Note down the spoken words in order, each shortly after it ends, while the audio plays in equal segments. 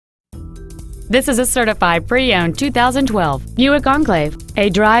This is a certified pre-owned 2012 Buick Enclave, a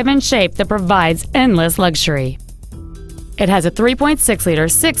drive and shape that provides endless luxury. It has a 3.6-liter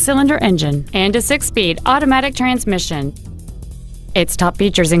six-cylinder engine and a 6-speed automatic transmission. Its top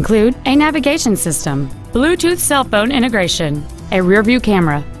features include a navigation system, Bluetooth cell phone integration, a rear-view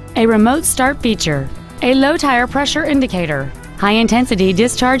camera, a remote start feature, a low tire pressure indicator, high-intensity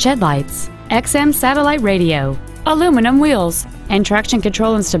discharge headlights, XM satellite radio, aluminum wheels, and traction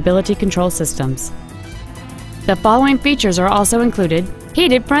control and stability control systems. The following features are also included: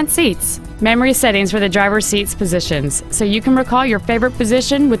 heated front seats, memory settings for the driver's seat's positions so you can recall your favorite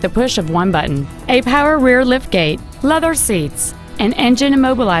position with the push of one button, a power rear liftgate, leather seats, an engine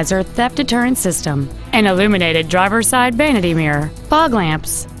immobilizer theft deterrent system, an illuminated driver's side vanity mirror, fog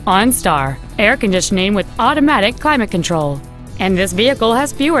lamps, OnStar, air conditioning with automatic climate control, and this vehicle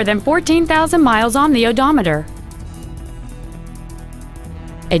has fewer than 14,000 miles on the odometer.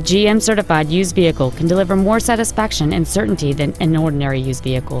 A GM-certified used vehicle can deliver more satisfaction and certainty than an ordinary used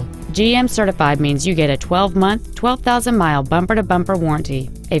vehicle. GM-certified means you get a 12-month, 12,000-mile bumper-to-bumper warranty,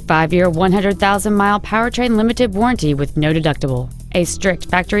 a 5-year, 100,000-mile powertrain limited warranty with no deductible, a strict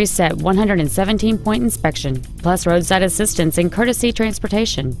factory-set 117-point inspection, plus roadside assistance and courtesy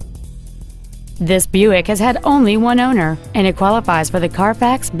transportation. This Buick has had only one owner, and it qualifies for the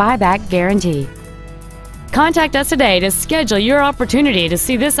Carfax buyback guarantee. Contact us today to schedule your opportunity to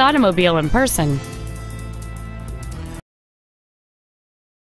see this automobile in person.